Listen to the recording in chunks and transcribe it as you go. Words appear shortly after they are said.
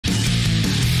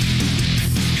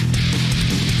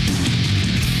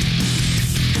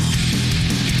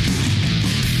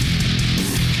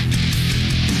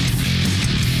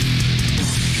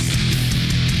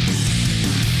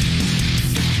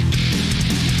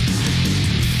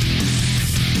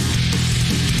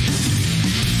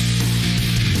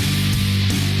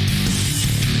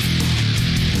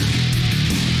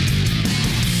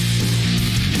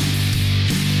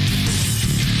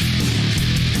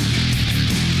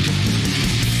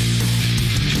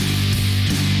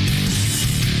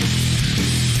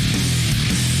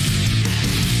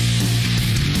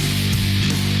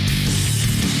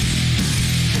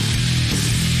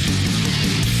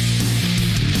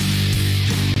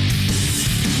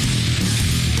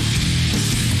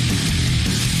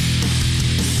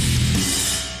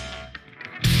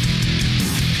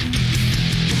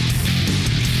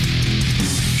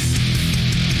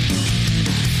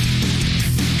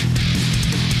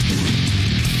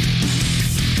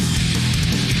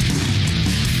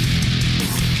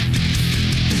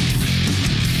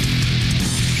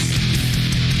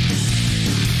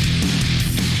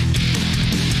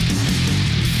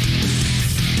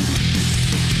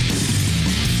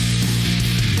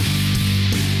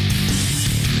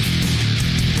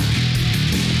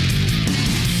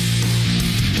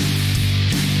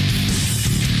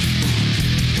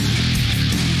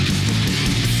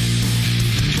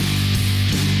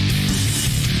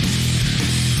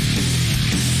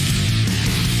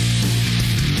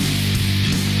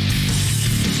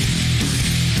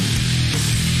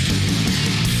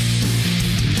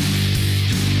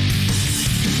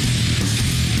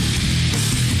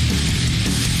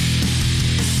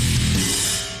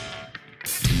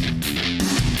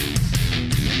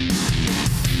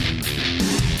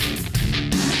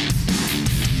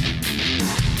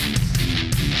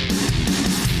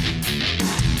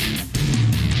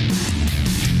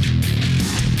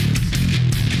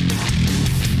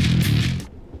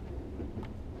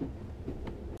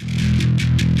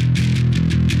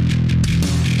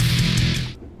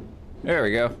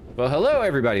we go. Well, hello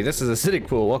everybody. This is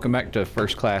AcidicPool. Welcome back to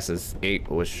First Class Escape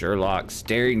with Sherlock,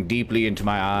 staring deeply into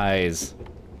my eyes.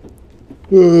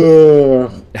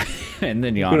 And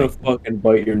then yawning. I'm gonna fucking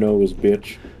bite your nose,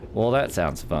 bitch. Well, that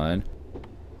sounds fun.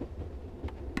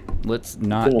 Let's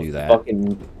not do that.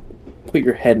 Fucking put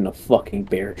your head in a fucking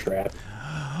bear trap.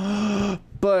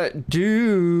 But,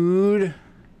 dude...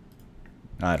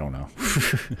 I don't know.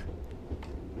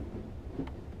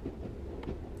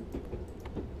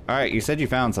 Alright, you said you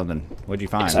found something. What'd you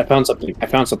find? Yes, I found something. I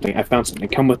found something. I found something.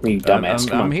 Come with me, dumbass.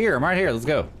 I'm here. I'm right here. Let's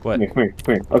go. What? Come here.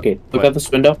 Come here. Okay, look out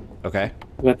this window. Okay.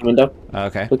 Look out the window.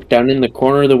 Okay. Look down in the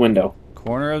corner of the window.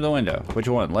 Corner of the window. Which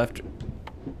one? Left?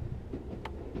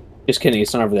 Just kidding.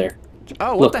 It's not over there.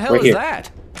 Oh, what the hell is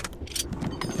that?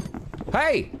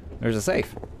 Hey! There's a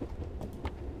safe.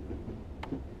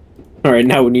 Alright,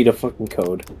 now we need a fucking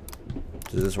code.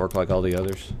 Does this work like all the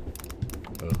others?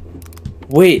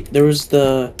 Wait, there was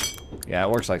the... Yeah,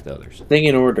 it works like the others. Thing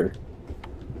in order.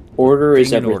 Order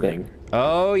is everything.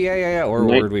 Oh, yeah.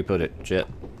 Where did we put it? Shit.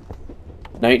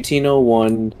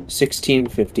 1901,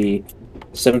 1650,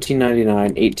 1799,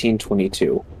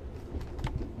 1822.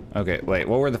 Okay, wait.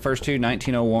 What were the first two?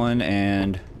 1901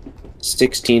 and...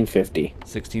 1650.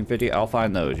 1650? I'll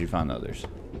find those. You find the others.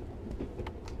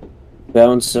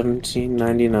 Found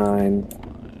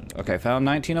 1799. Okay, found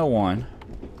 1901.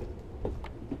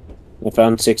 I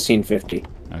found 1650.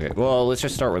 Okay, well, let's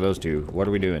just start with those two. What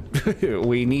are we doing?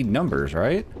 We need numbers,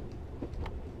 right?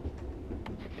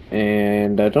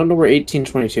 And I don't know where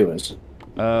 1822 is.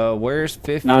 Where's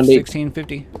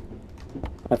 1650?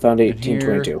 I found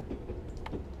 1822.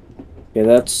 Yeah,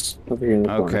 that's over here in the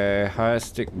corner. Okay,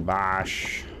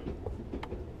 AcidicPool.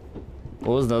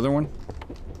 What was the other one?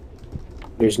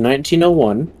 There's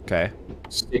 1901. Okay.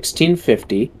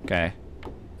 1650. Okay.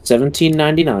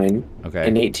 1799. Okay.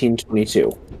 And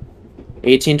 1822.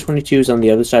 1822 is on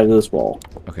the other side of this wall.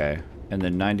 Okay. And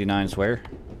then 99's where?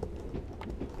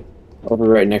 Over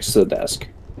right next to the desk.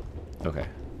 Okay.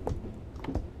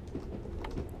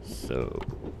 So,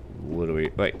 what do we...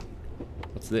 Wait.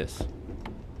 What's this?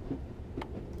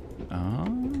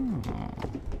 Oh.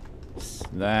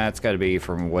 That's got to be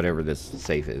from whatever this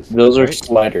safe is. Those are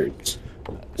sliders.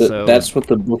 So, that's what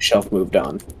the bookshelf moved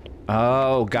on.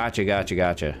 Oh,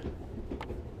 gotcha.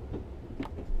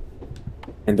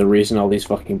 And the reason all these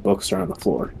fucking books are on the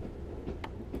floor.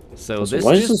 So this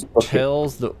just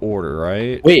tells the order,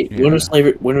 right? Wait, yeah. when was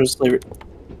slavery? When was slavery?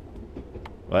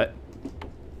 What?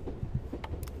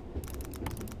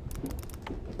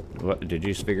 What? Did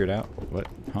you just figure it out? What?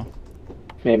 Huh?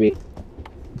 Maybe.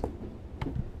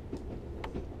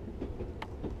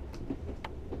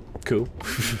 Cool.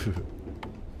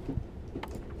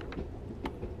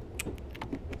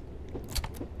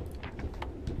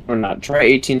 Or not. Try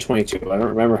 1822. I don't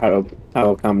remember how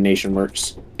a combination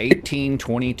works.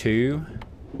 1822?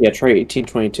 Yeah, try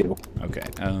 1822. Okay.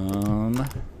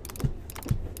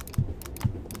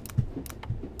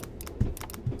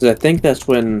 'Cause I think that's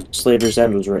when Slaver's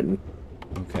End was written.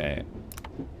 Okay.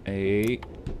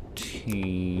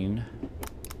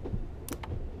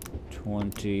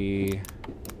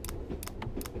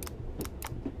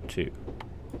 1822.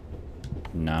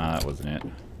 Nah, that wasn't it.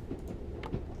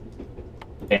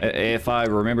 If I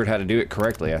remembered how to do it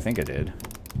correctly, I think I did.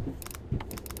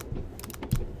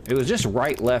 It was just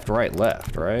right, left, right,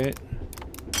 right?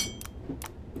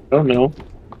 I don't know.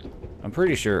 I'm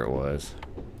pretty sure it was.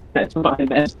 That's why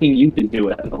I'm asking you to do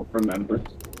it. I don't remember.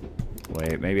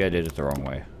 Wait, maybe I did it the wrong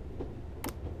way.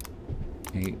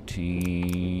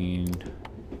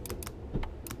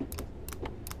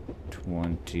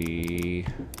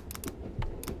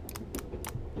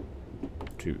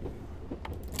 1822.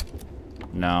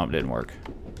 No, it didn't work.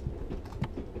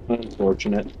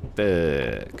 Unfortunate.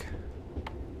 Fuck.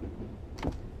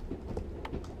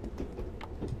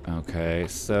 Okay,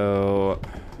 so...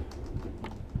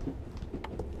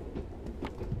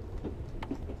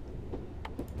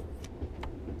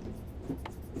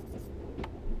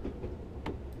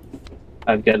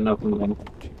 I've got nothing.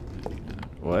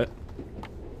 What?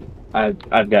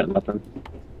 I've got nothing.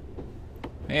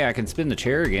 Hey, I can spin the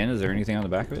chair again. Is there anything on the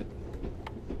back of it?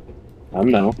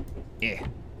 No. Yeah.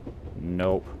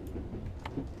 Nope.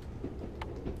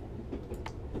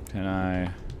 Can I...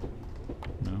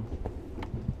 No.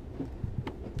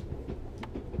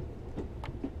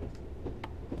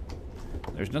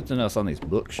 There's nothing else on these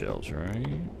bookshelves, right?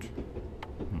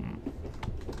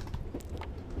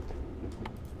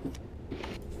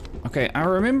 Okay, I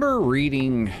remember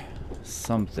reading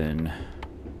something.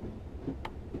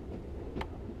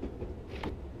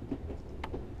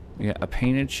 Yeah, a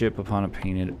painted ship upon a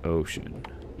painted ocean.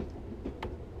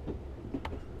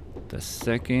 The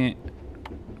second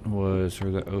was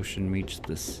where the ocean meets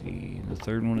the sea. The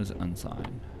third one is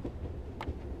unsigned.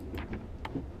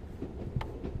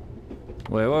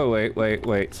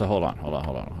 Wait. So hold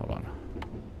on.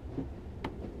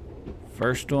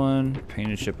 First one,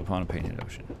 painted ship upon a painted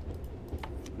ocean.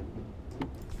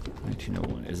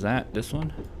 1901. Is that this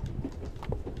one?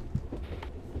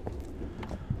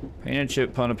 Painted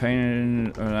ship on a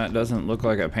painted... that doesn't look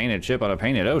like a painted ship on a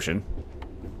painted ocean.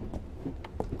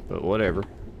 But whatever.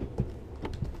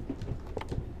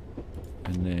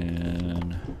 And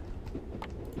then...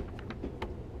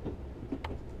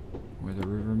 where the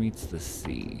river meets the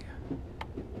sea.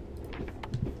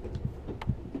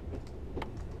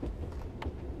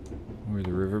 Where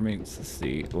the river meets the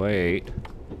sea. Wait.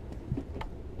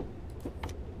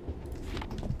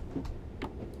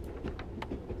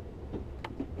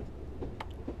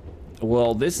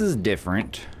 Well, this is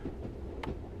different.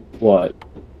 What?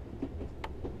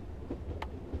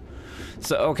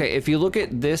 So, okay, if you look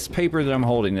at this paper that I'm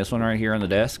holding, this one right here on the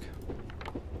desk,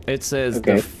 it says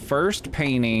the first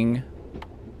painting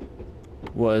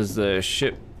was the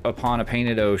ship upon a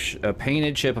painted ocean, a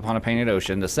painted ship upon a painted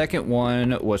ocean. The second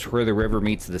one was where the river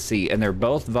meets the sea, and they're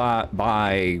both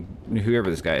by whoever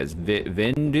this guy is,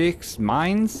 Vindix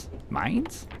Mines?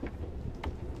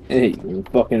 Hey,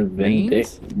 fucking Vindic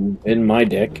in my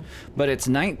dick. But it's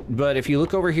But if you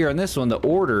look over here on this one, the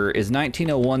order is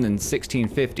 1901 and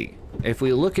 1650. If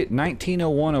we look at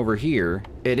 1901 over here,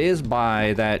 it is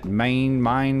by that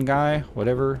mine guy,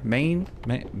 whatever. Maine.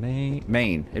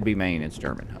 It'd be Maine. It's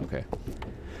German. Okay.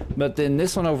 But then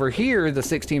this one over here, the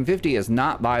 1650, is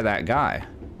not by that guy.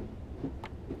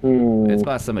 It's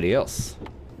by somebody else.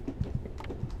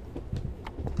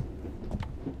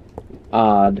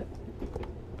 Odd.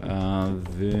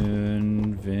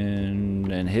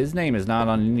 And his name is not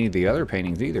on any of the other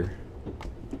paintings either.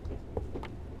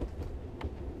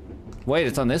 Wait,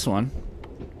 it's on this one.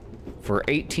 For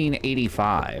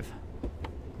 1885.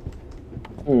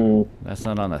 That's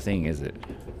not on the thing, is it?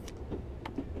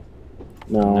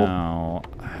 No. No.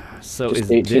 So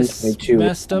just is this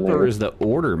messed up or is the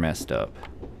order messed up?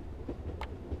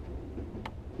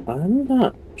 I'm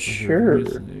not sure.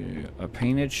 A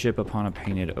painted ship upon a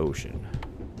painted ocean.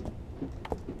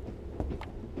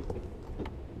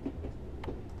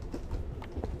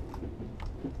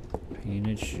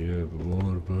 Painted ship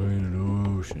upon a painted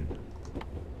ocean.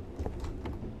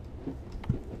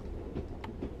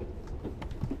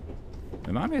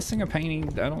 Am I missing a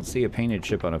painting? I don't see a painted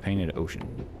ship on a painted ocean.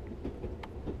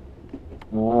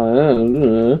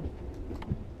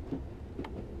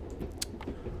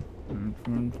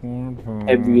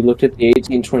 Have you looked at the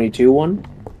 1822 one?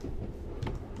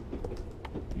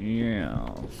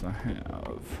 Yes, I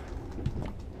have.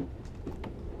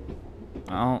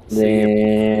 I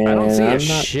don't see a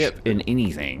ship in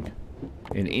anything.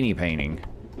 In any painting.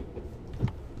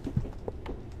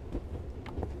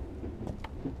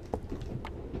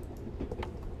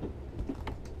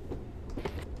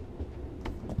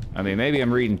 I mean, maybe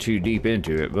I'm reading too deep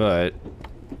into it, but...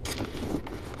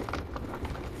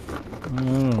 I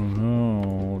don't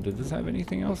know. Did this have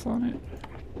anything else on it?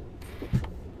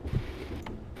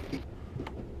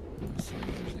 Let's see,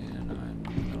 there's in, I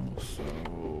know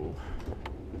so.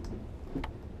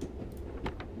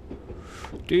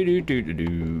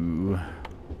 Do.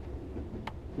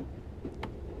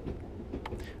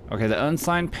 Okay, the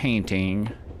unsigned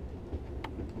painting.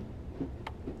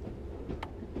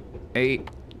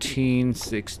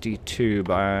 1862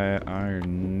 by I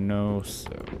know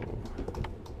so.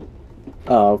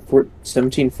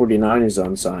 1749 is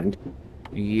unsigned.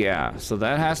 Yeah, so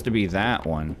that has to be that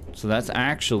one. So that's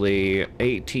actually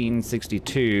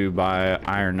 1862 by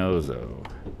Ironozo.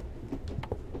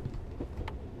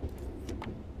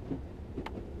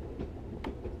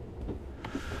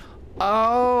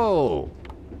 Oh!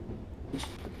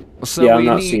 So yeah, I'm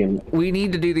not seeing it. We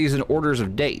need to do these in orders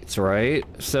of dates, right?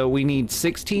 So we need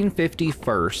 1650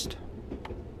 first.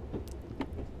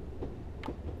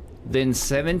 Then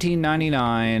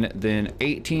 1799, then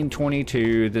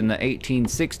 1822, then the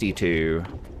 1862,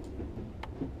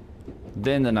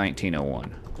 then the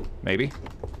 1901. Maybe?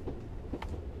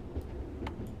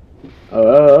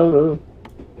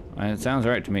 It sounds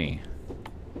right to me.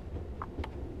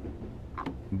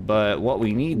 But what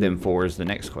we need them for is the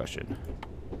next question.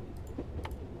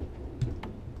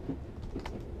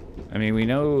 I mean, we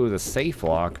know the safe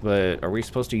lock, but are we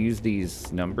supposed to use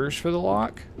these numbers for the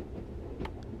lock?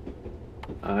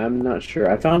 I'm not sure.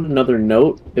 I found another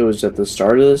note. It was at the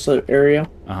start of this area.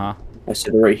 Uh-huh. I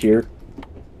said it right here.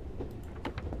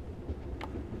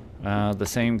 The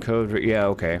same code. Yeah,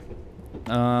 okay.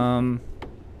 I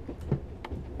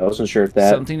I wasn't sure if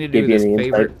that something to do gave with you his any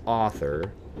favorite insight.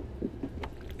 author.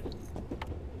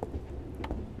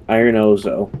 Iron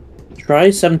Ozo. Try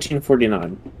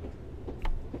 1749.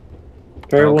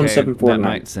 Try Okay,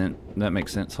 1749. that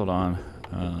makes sense. Hold on.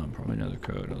 Probably another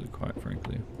code, really quite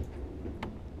frankly.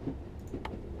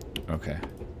 Okay.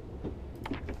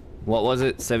 What was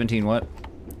it? 17 what?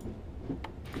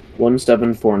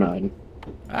 1749.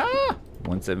 Ah!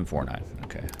 1749.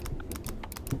 Okay.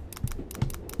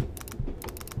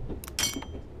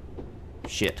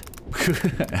 Shit.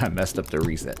 I messed up the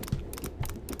reset.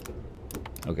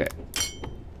 Okay.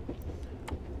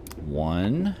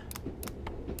 1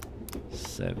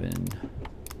 7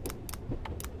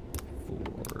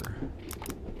 4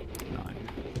 9.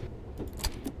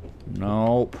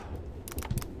 Nope.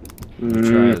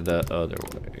 Try the other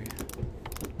way.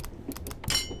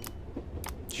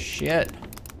 Shit.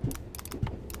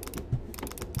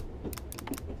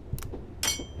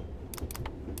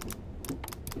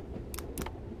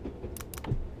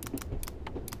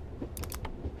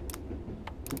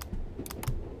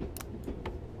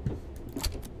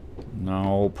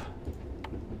 Nope.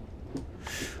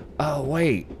 Oh,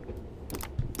 wait.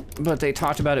 But they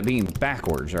talked about it being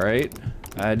backwards, right?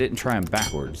 I didn't try them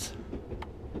backwards.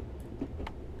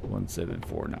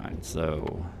 1749,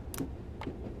 so...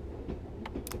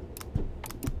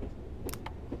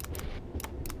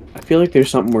 I feel like there's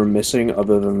something we're missing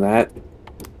other than that.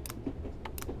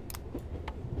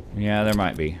 Yeah, there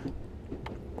might be.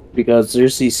 Because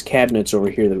there's these cabinets over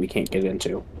here that we can't get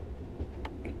into.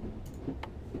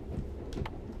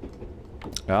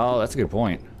 Oh, that's a good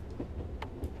point.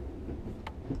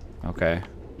 Okay.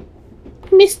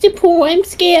 Mr. Pool, I'm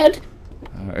scared.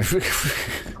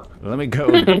 Let me go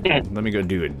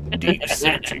do a deep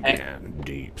search again.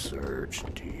 Deep search.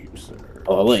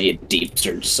 Oh, I'll let you deep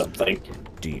search something.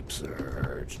 Deep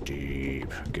search,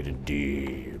 deep. Get it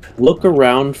deep. Look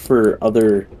around for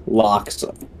other locks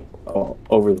all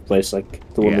over the place, like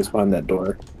the one Yeah. that's behind that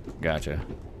door. Gotcha.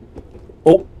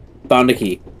 Oh, found a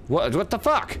key. What the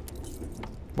fuck?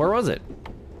 Where was it?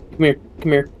 Come here,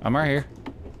 come here. I'm right here.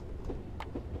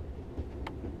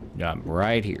 I'm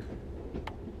right here.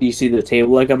 Do you see the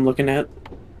table like I'm looking at?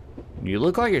 You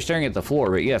look like you're staring at the floor,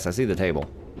 but yes, I see the table.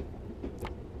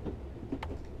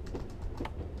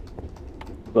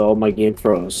 Well, my game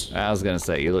froze. I was gonna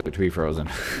say, you look to be frozen.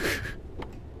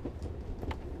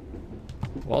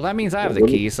 Well, that means I have the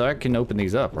key, so I can open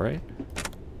these up, right?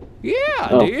 Yeah,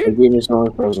 Oh, dude! my game is no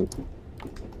longer frozen.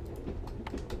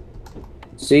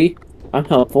 See? I'm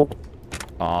helpful.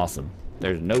 Awesome.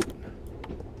 There's a note.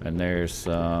 And there's,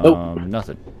 Nope.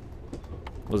 nothing.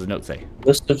 What does the note say?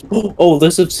 List of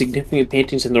list of significant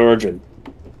paintings in their origin.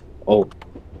 Oh.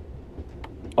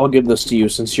 I'll give this to you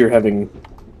since you're having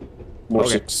more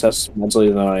Okay. success mentally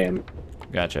than I am.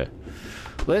 Gotcha.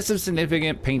 List of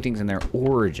significant paintings and their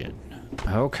origin.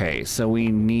 Okay, so we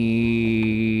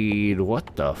need...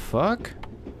 What the fuck?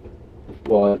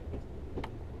 What?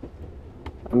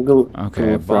 I'm going.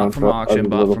 Okay, bought from auction,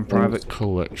 bought from private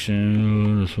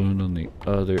collection. This one on the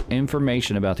other.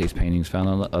 Information about these paintings found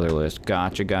on the other list.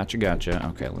 Gotcha.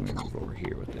 Okay, let me move over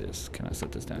here with this. Can I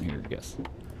set this down here? Yes.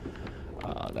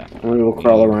 That one. I'm gonna go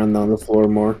crawl around on the floor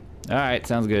more. Alright,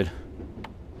 sounds good.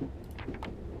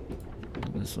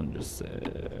 And this one just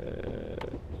said...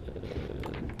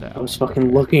 I was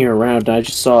fucking looking around and I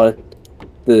just saw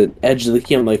the edge of the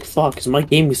key. I'm like, fuck, is my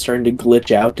game starting to glitch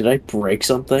out? Did I break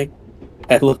something?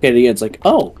 I look at it again, it's like,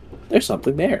 oh, there's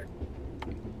something there.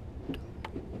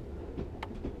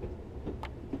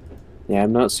 Yeah,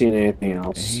 I'm not seeing anything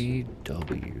else.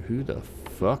 AW. Who the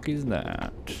fuck is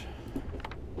that?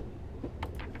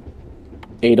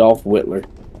 Adolf Hitler.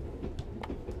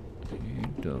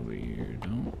 AW.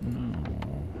 Don't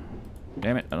know.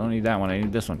 Damn it, I don't need that one. I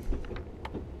need this one.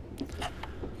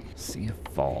 See a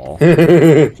fall.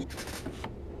 Cool.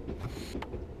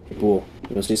 You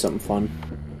wanna see something fun?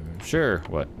 Sure.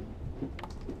 What?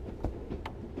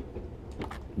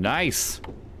 Nice.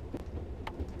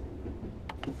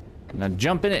 Now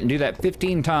jump in it and do that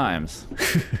 15 times.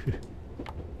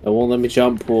 It won't let me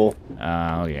jump, Pool.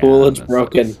 Oh, yeah. Pool, it's that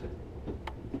broken. sucks.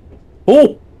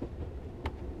 Oh!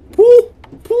 Pool!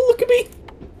 Pool, look at me!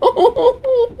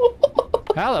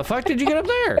 How the fuck did you get up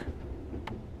there?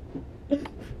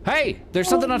 Hey, there's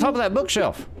something on top of that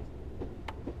bookshelf.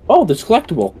 Oh, there's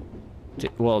collectible.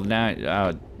 Well,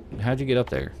 now, how'd you get up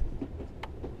there?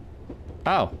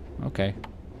 Oh, okay.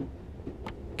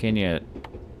 Can you...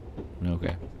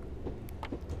 Okay.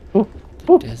 Oh,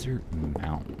 oh, Desert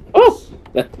Mountains. oh!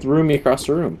 That threw me across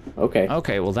the room. Okay.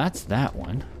 Okay, well, that's that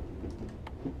one.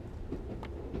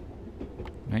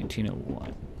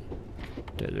 1901.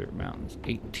 Desert Mountains,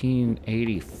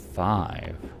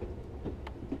 1885.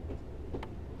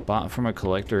 Bought from a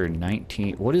collector in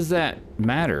 19... What does that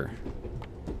matter?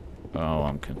 Oh,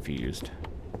 I'm confused.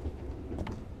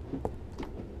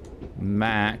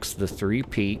 Max, the 3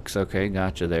 peaks. Okay,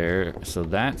 gotcha there. So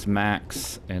that's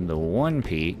Max and the 1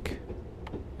 peak.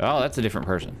 Oh, that's a different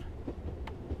person.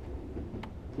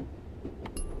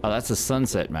 Oh, that's the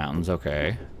Sunset Mountains.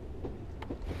 Okay.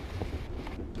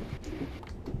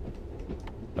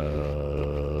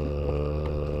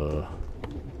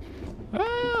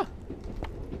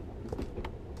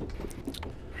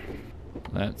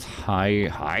 That's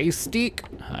High Steak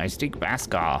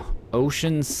Basca.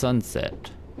 Ocean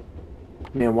Sunset.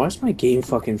 Man, why is my game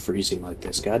fucking freezing like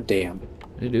this? God damn.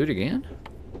 Did it do it again?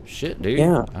 Shit, dude.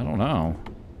 Yeah. I don't know.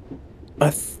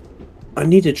 I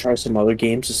need to try some other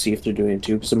games to see if they're doing it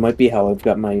too, because it might be how I've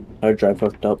got my hard drive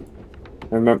hooked up.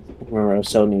 I remember I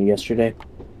was telling you yesterday.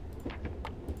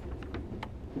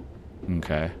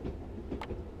 Okay.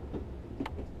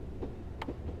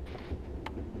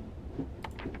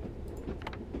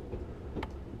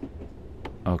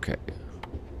 Okay.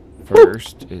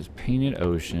 First is Painted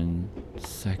Ocean.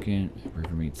 Second,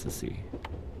 River Meets the Sea.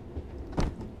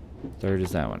 Third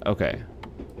is that one. Okay.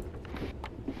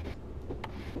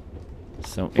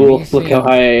 So Ooh, look how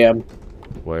high I am.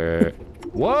 Where?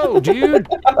 Whoa, dude!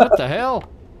 What the hell?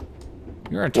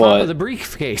 You're on top of the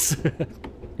briefcase.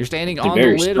 You're standing on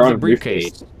the lid of the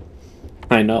briefcase.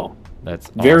 I know. That's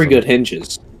awesome. Very good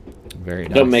hinges. Very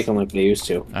nice. Don't make them like they used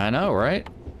to. I know, right?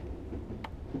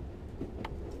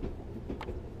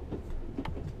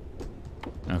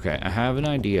 Okay, I have an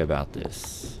idea about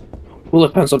this. Oh,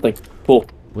 look, I found something. Pull.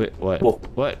 Wait, what? Pull.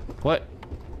 What?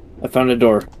 I found a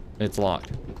door. It's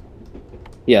locked.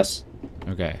 Yes.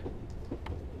 Okay.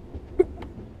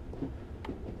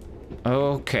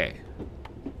 Okay.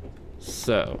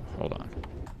 So, hold on.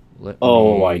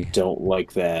 I don't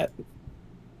like that.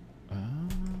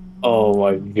 Oh,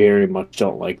 I very much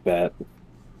don't like that.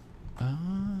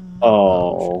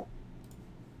 Oh.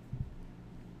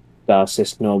 Das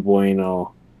ist no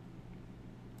bueno.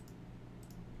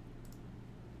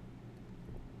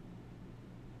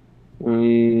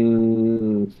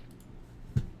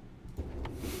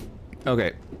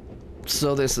 Okay.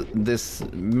 So this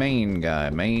Maine guy,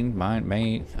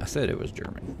 Maine, I said it was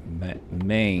German.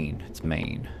 Maine, it's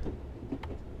Maine.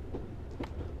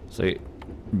 So,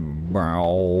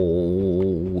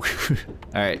 all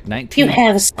right, 19. You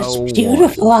have such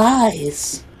beautiful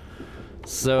eyes.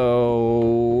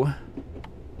 So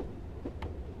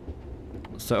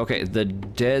okay, the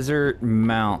Desert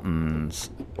Mountains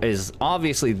is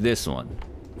obviously this one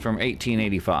from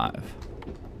 1885.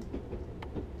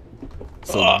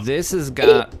 So this has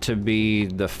got to be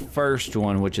the first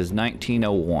one, which is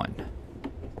 1901.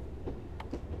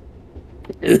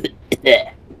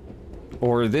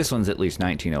 Or this one's at least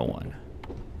 1901.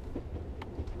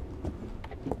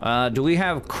 Do we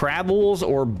have Crabbles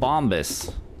or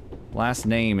Bombus? Last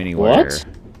name anywhere. What?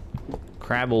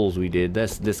 Crabbles we did.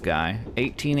 That's this guy.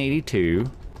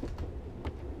 1882.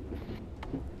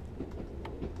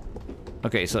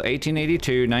 Okay, so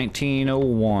 1882,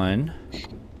 1901.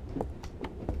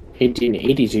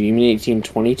 1882? You mean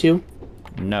 1822?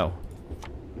 No.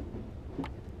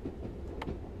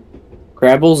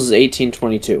 Crabbles is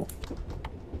 1822.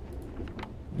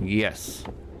 Yes.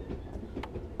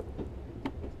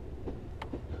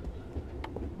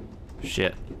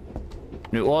 Shit.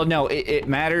 Well, no, it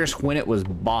matters when it was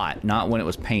bought, not when it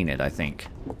was painted, I think.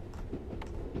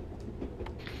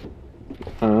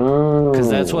 Oh. Because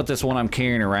that's what this one I'm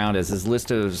carrying around is, this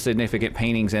list of significant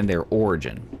paintings and their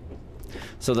origin.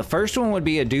 So the first one would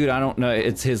be a dude, I don't know,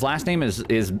 his last name is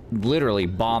literally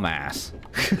Bomb-Ass.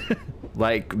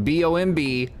 Like,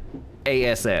 B-O-M-B-A-S-S.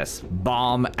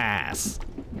 Bomb-Ass.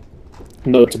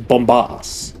 No, it's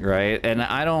Bombas. Right, and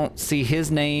I don't see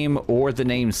his name or the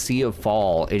name Sea of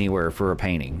Fall anywhere for a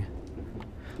painting.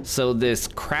 So this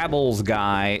Crabbles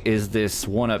guy is this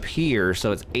one up here,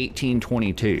 so it's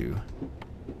 1822.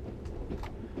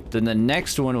 Then the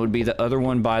next one would be the other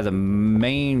one by the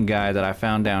main guy that I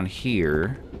found down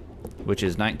here, which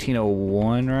is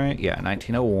 1901, right? Yeah,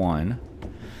 1901.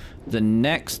 The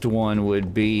next one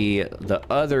would be the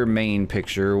other main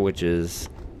picture, which is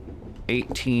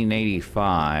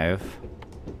 1885.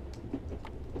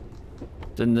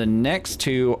 Then the next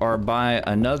two are by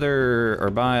another, or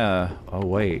by a, oh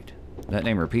wait, that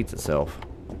name repeats itself.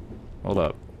 Hold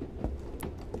up.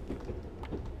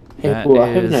 Hey, cool, I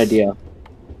have an idea.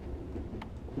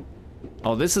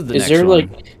 Oh, this is the Is next there, one.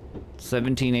 like...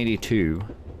 1782.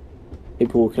 Hey,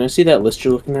 Pool, can I see that list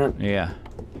you're looking at? Yeah.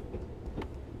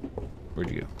 Where'd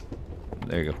you go?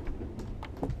 There you go.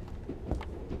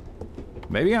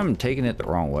 Maybe I'm taking it the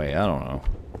wrong way. I don't know.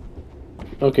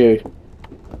 Okay.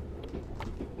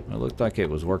 It looked like it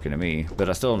was working to me, but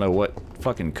I still don't know what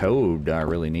fucking code I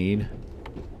really need.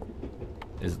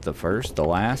 Is it the first, the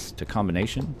last, to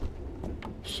combination?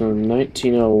 So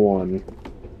 1901.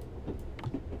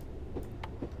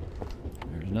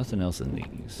 There's nothing else in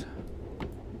these.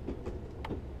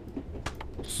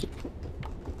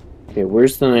 Okay,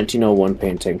 where's the 1901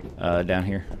 painting? Down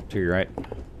here, to your right.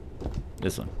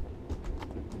 This one.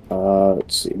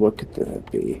 Let's see, what could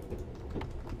that be?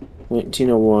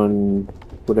 1901,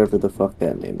 whatever the fuck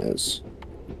that name is.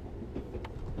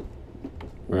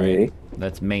 Right.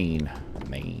 That's Maine.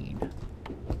 Maine.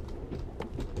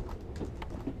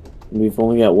 We've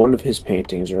only got one of his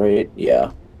paintings, right?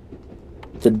 Yeah.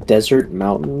 The Desert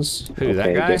Mountains. Who,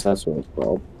 that guy? I guess that's what it's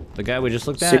called. The guy we just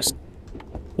looked at?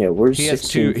 Yeah, where's He has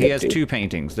two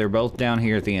paintings. They're both down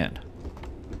here at the end.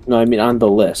 No, I mean on the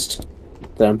list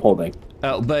that I'm holding.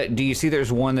 Oh, but do you see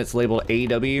there's one that's labeled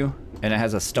AW and it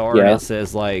has a star and it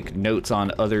says like notes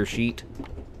on other sheet?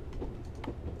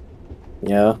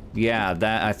 Yeah. Yeah,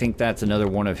 that I think that's another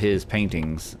one of his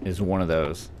paintings is one of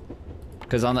those.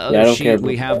 Because on the other sheet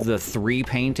we have the 3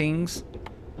 paintings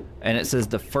and it says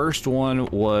the first one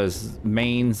was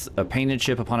Maine's A Painted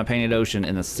Ship Upon a Painted Ocean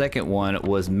and the second one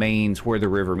was Maine's Where the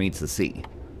River Meets the Sea.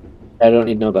 I don't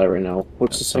need to know that right now.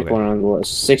 What's the second one on the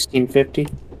list? 1650?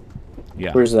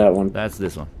 Yeah. Where's that one? That's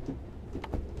this one.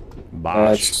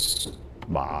 Oh,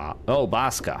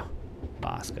 Bosca.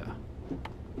 Bosca.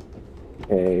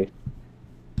 Okay.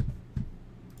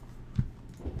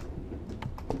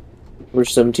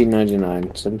 Where's 1799?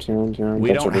 1799?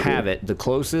 We don't have it. The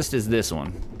closest is this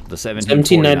one. The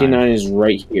 1799 is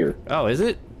right here. Oh, is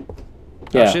it?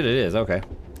 Yeah. Oh, shit, it is. Okay.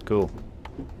 Cool.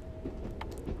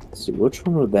 Let's see, which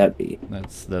one would that be?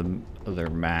 That's the other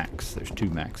max. There's 2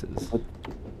 maxes.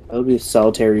 That would be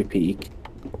Solitary Peak.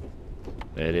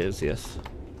 It is, yes.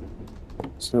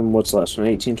 So then what's the last one?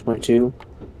 1822?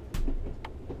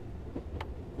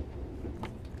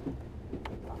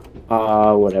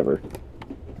 Whatever.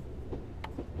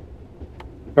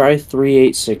 Try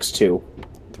 3862.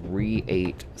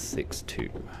 3862.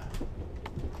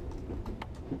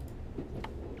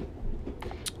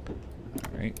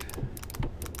 Alright.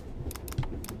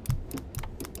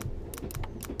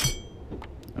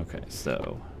 Okay,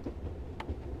 so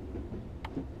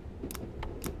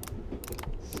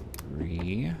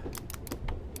 3,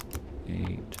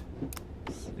 8,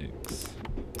 6,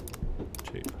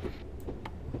 2.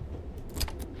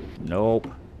 Nope.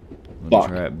 Let me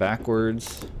try it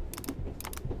backwards.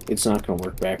 It's not gonna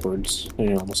work backwards. I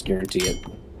can almost guarantee it.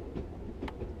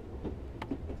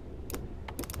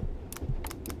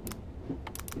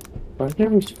 Why are there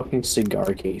these fucking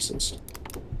cigar cases?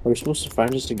 Are we supposed to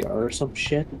find a cigar or some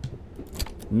shit?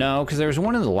 No, because there was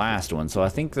one in the last one, so I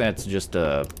think that's just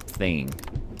a thing.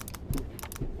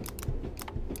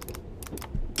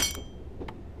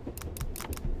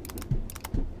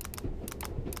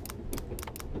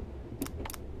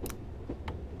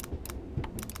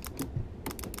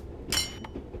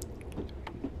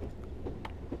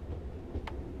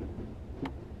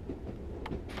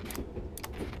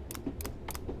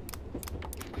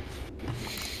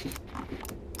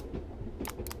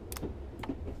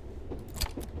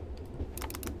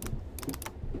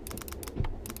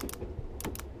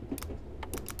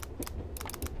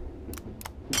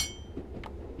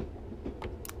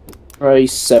 Try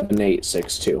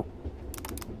 7862.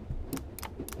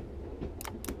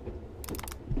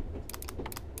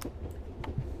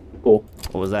 Cool.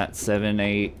 What was that? 7,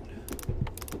 8?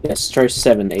 Yes, try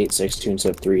 7862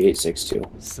 instead of 3862.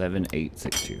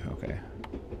 7862, okay.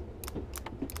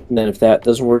 And then if that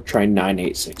doesn't work, try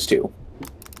 9862.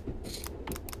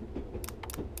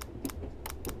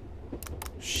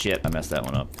 Shit, I messed that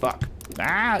one up. Fuck.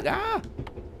 Ah!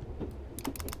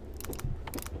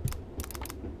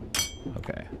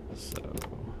 Okay, so...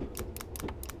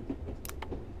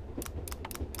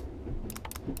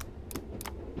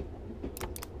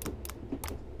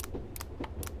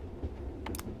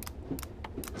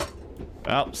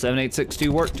 Oh,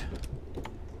 7862 worked.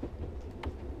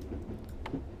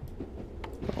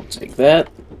 I'll take that.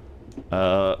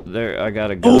 There, I got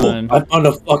a gun. Oh, I found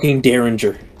a fucking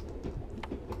Derringer.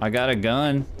 I got a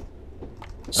gun.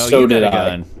 Oh, So you did got a I.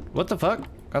 gun. What the fuck?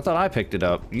 I thought I picked it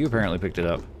up. You apparently picked it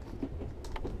up.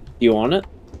 You want it?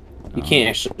 You can't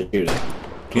actually shoot it.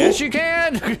 Yes, you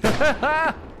can!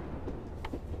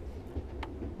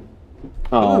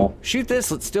 Oh. Ooh, shoot this,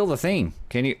 let's steal the thing.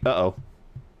 Can you? Uh-oh.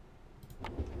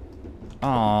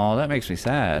 Oh, that makes me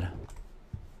sad.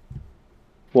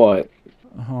 What?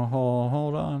 Oh,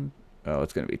 hold on. Oh,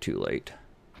 it's gonna be too late.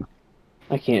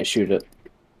 I can't shoot it.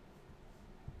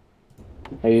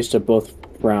 I used up both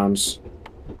rounds.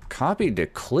 Copied to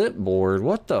clipboard?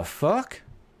 What the fuck?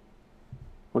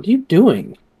 What are you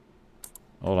doing?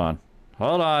 Hold on.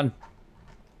 Hold on.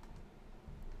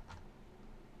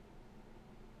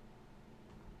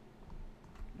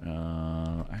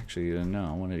 Actually, no,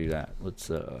 I want to do that.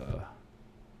 Let's,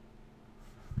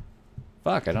 Fuck,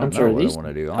 I don't know what I want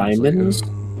to do, honestly. Diamonds?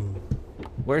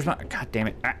 Where's my... God damn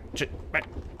it. Ah, shit.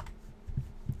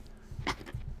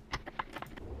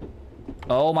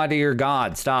 Oh, my dear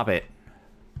God, stop it.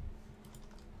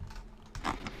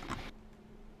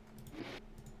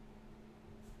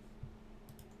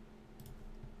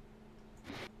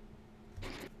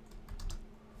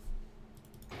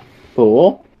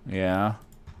 Pool? Yeah.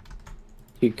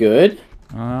 You good?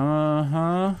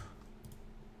 Uh-huh.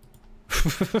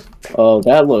 Oh,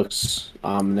 that looks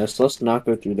ominous. Let's not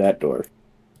go through that door.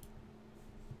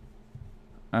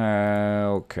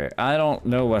 Okay. I don't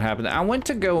know what happened. I went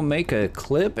to go make a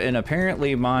clip, and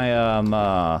apparently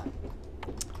my,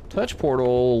 touch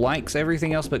portal likes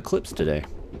everything else but clips today.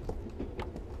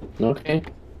 Okay.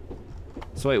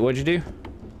 So wait, what'd you do?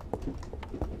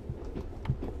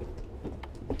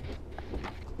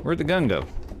 Where'd the gun go?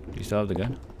 Do you still have the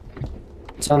gun?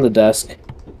 It's on the desk.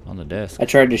 On the desk. I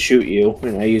tried to shoot you,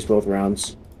 and I used both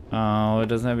rounds. Oh, it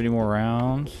doesn't have any more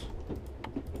rounds?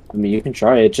 I mean, you can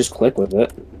try it. Just click with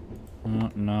it.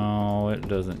 No, it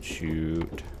doesn't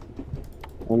shoot.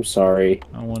 I'm sorry.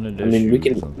 I wanted to we shoot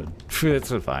can, something.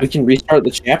 It's fine. We can restart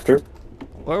the chapter.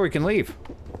 Or we can leave.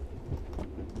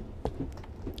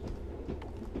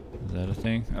 Is that a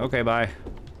thing? Okay, bye.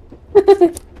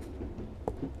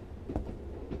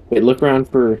 Wait, look around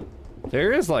for...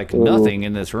 There is, like, nothing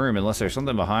in this room unless there's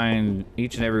something behind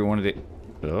each and every one of the...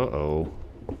 Uh-oh.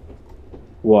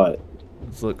 What?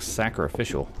 This looks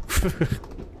sacrificial.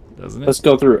 Doesn't it? Let's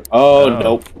go through. Oh,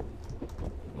 nope.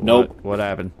 Nope. What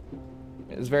happened?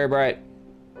 It's very bright.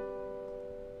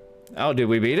 Oh, did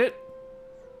we beat it?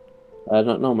 I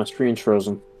don't know. My screen's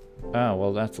frozen. Oh,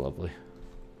 well, that's lovely.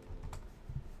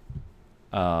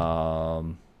 Yeah,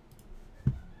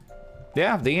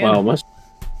 the end. Wow,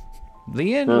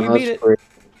 the end. We beat it. Great.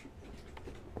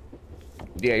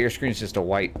 Yeah, your screen's just a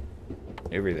white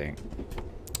everything.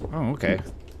 Oh, okay.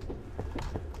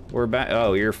 We're back.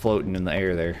 Oh, you're floating in the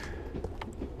air there.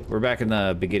 We're back in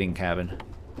the beginning cabin.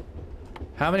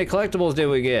 How many collectibles did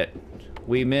we get?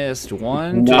 We missed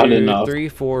 1, 2, 3,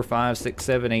 4, 5, 6,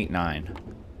 7, 8, 9.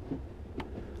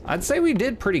 I'd say we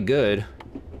did pretty good.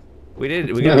 We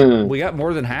did. We got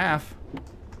more than half.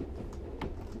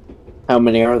 How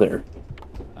many are there?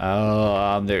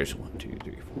 There's 1, 2,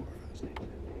 3, 4, 5, 6, 7,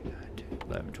 8, 9, 10,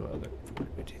 11, 12, 13, 14,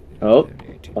 15, 16,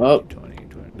 17, 18, 19,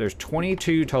 20. There's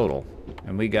 22 total,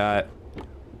 and we got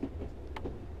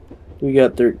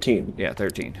 13. Yeah,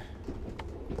 13.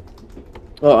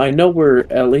 Well, I know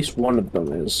where at least one of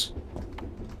them is.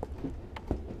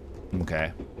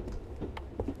 Okay.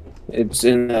 It's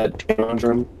in that challenge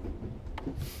room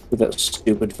with that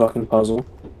stupid fucking puzzle.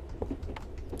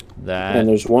 And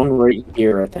there's one right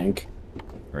here, I think.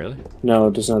 Really? No,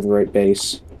 it doesn't have the right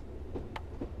base.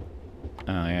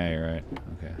 Oh, yeah, you're right.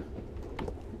 Okay.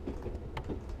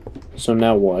 So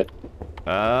now what?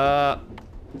 I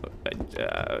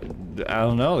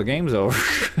don't know. The game's over.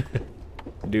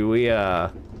 Do we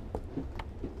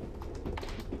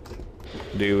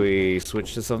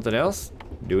switch to something else?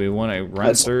 Do we want to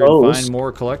run through and find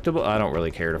more collectibles? I don't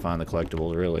really care to find the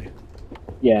collectibles, really.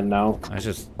 Yeah, no. I was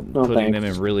just putting them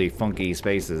in really funky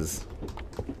spaces.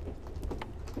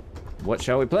 What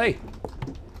shall we play?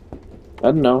 I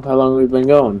don't know. How long have we been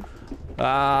going?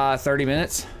 30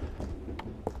 minutes.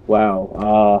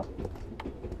 Wow.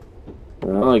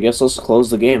 Well, I guess let's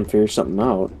close the game, figure something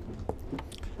out.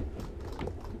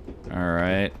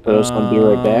 Alright. Put us on Be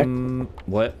Right Back?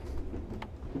 What?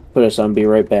 Put us on Be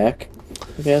Right Back,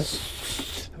 I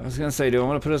guess. I was gonna say, do I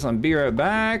want to put us on Be Right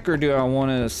Back, or do I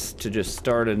want us to just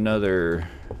start another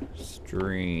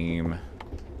stream?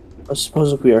 I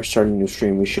suppose if we are starting a new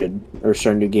stream, we should, or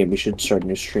starting a new game, we should start a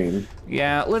new stream.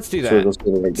 Yeah, let's do that. So let's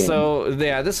do the right game. So,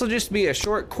 yeah, this will just be a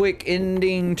short, quick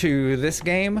ending to this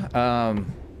game.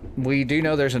 We do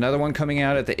know there's another one coming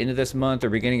out at the end of this month or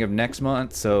beginning of next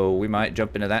month, so we might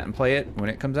jump into that and play it when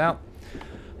it comes out.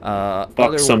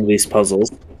 Fuck some of these puzzles.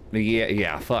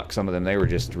 Yeah, fuck some of them. They were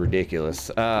just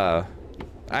ridiculous.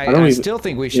 I still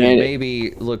think we should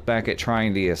maybe look back at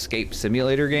trying the Escape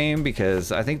Simulator game,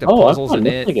 because I think the puzzles in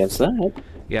it... against that.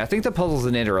 Yeah, I think the puzzles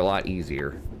in it are a lot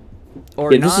easier. Or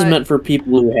this is meant for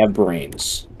people who have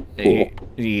brains. Cool.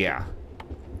 Yeah.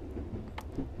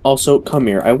 Also, come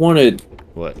here. I want to...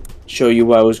 What? Show you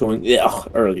why I was going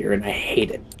earlier, and I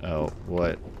hate it. Oh,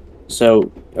 what?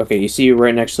 So, okay, you see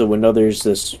right next to the window, there's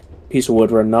this piece of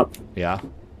wood running up. Yeah.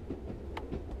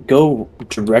 Go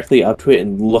directly up to it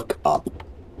and look up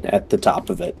at the top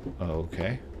of it.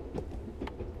 Okay.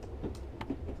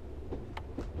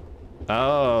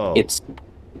 Oh.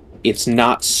 It's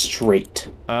not straight.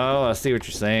 Oh, I see what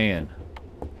you're saying.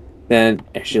 Then,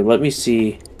 actually, let me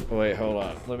see. Wait, hold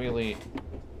on. Let me lean.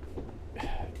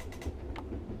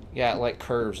 Yeah, it like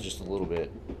curves just a little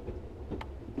bit.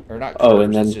 Or not curves, Oh,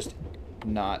 and then it's just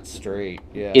not straight.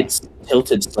 Yeah. it's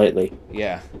tilted slightly.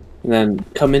 Yeah. And then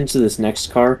come into this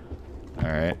next car,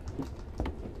 Alright.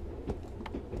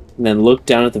 and then look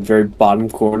down at the very bottom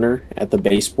corner at the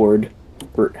baseboard,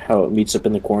 for how it meets up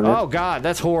in the corner. Oh god,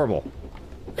 that's horrible.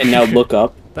 And now look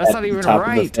up. That's at not the even top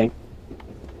of the right. thing.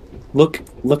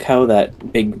 Look how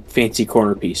that big fancy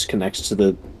corner piece connects to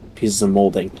the pieces of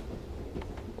molding.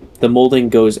 The molding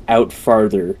goes out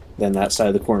farther than that side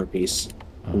of the corner piece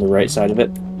on the right side of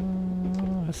it.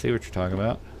 I see what you're talking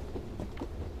about.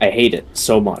 I hate it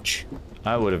so much.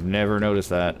 I would have never noticed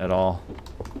that at all.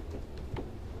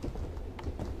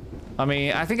 I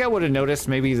mean, I think I would have noticed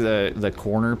maybe the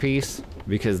corner piece,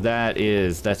 because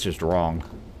that's just wrong.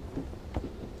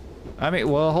 I mean,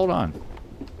 well, hold on.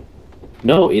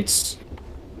 No, it's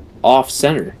off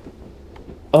center.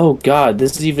 Oh god,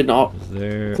 this is even off.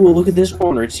 There. Cool, look at this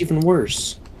corner. It's even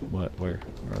worse. What? Where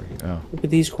are you? Oh. Look at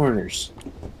these corners.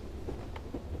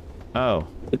 Oh.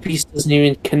 The piece doesn't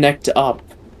even connect up.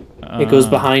 It goes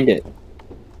behind it.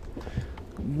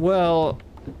 Well,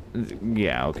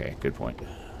 yeah, okay, good point.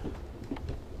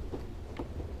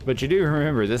 But you do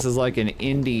remember, this is like an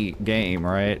indie game,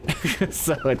 right?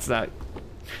 So it's not...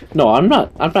 No, I'm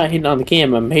not hating on the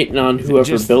game. I'm hating on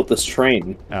whoever built this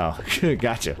train. Oh,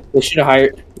 gotcha. They should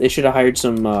have hired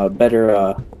some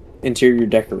better interior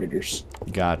decorators.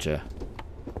 Gotcha.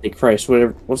 Like Christ,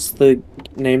 whatever. What's the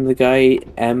name of the guy?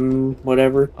 M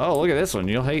whatever. Oh, look at this one.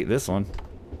 You'll hate this one.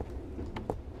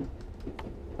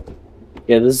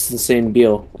 Yeah, this is the same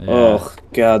deal. Yeah. Oh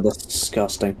god, that's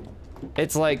disgusting.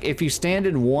 It's like, if you stand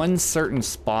in one certain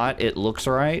spot, it looks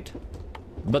right.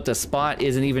 But the spot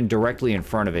isn't even directly in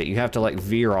front of it. You have to, like,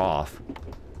 veer off.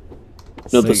 No,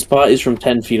 So the spot is from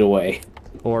 10 feet away.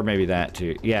 Or maybe that,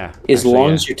 too. Yeah. As actually, long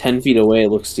yeah. as you're 10 feet away, it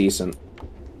looks decent.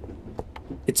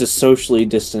 It's a socially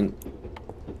distant...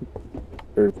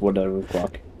 or whatever the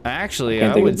fuck. Actually,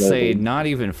 Can't I think would of the say word. not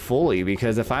even fully,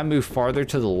 because if I move farther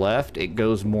to the left, it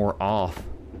goes more off.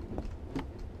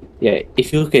 Yeah,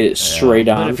 if you look at it straight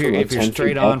But on if you're, from like if you're 10 straight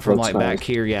feet on back, from, it like, looks back nice.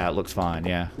 here, yeah, it looks fine,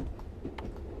 yeah.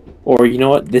 Or, you know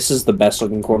what? This is the best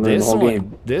looking corner in the whole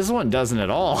game. This one doesn't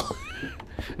at all.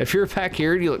 If you're back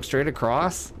here and you look straight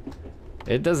across,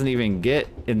 it doesn't even get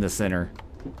in the center.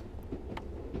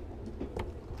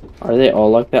 Are they all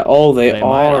like that? Oh, they They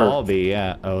might are. all be,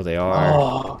 yeah. Oh, they are.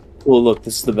 Oh, well, look,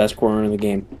 this is the best corner in the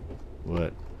game.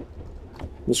 What?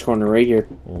 This corner right here.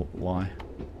 Well, why?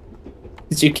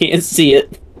 Because you can't see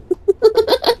it.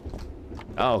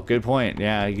 Oh, good point.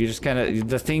 Yeah, you just kind of...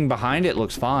 The thing behind it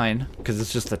looks fine, because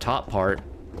it's just the top part.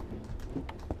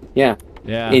 Yeah.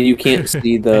 Yeah. And you can't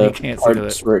see And the you can't see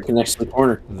parts where it connects to the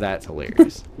corner. That's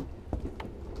hilarious.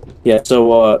 Yeah,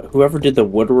 so whoever did the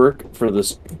woodwork for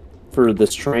this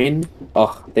train,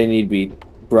 oh, they need to be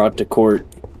brought to court.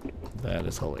 That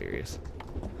is hilarious.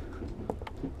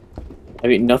 I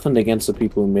mean, nothing against the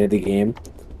people who made the game,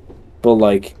 but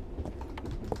like,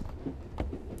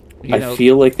 You I know,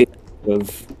 feel like they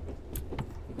have,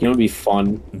 you know, it'd be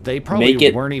fun. they probably make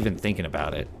it- weren't even thinking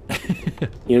about it.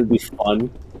 You know, it'd be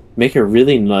fun. Make a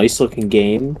really nice looking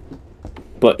game,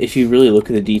 but if you really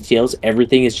look at the details,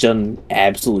 everything is done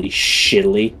absolutely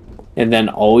shittily. And then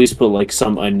always put like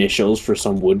some initials for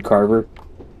some wood carver,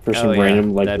 for some yeah,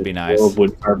 random like that'd be nice.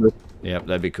 wood carver. Yep,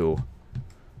 that'd be cool.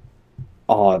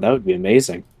 Oh, that would be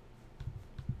amazing.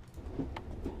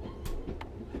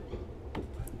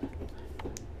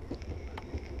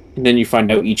 And then you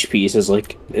find out each piece is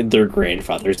like their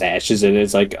grandfather's ashes, and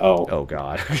it's like, oh. Oh,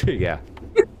 God. Yeah.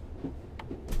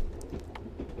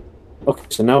 Okay,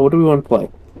 so now what do we want to play?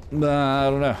 I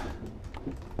don't know.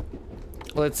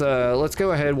 Let's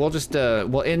go ahead. We'll just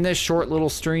we'll end this short little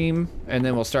stream, and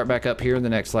then we'll start back up here in the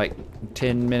next like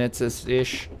 10 minutes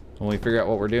ish when we figure out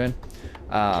what we're doing.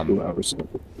 2 hours.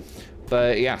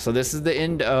 But yeah, so this is the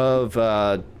end of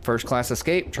First Class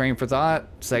Escape, Train for Thought.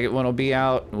 Second one will be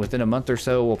out within a month or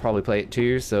so. We'll probably play it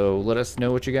too. So let us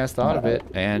know what you guys thought of it.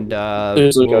 And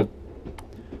There's like we'll,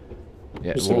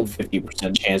 yeah, there's like we'll, a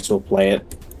 50% chance we'll play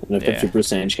it, and a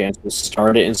 50% chance we'll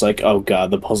start it, and it's like, oh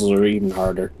god, the puzzles are even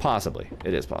harder. possibly.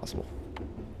 It is possible.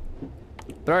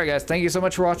 But alright guys, thank you so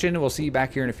much for watching, and we'll see you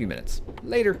back here in a few minutes.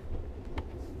 Later.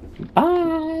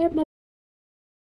 Bye.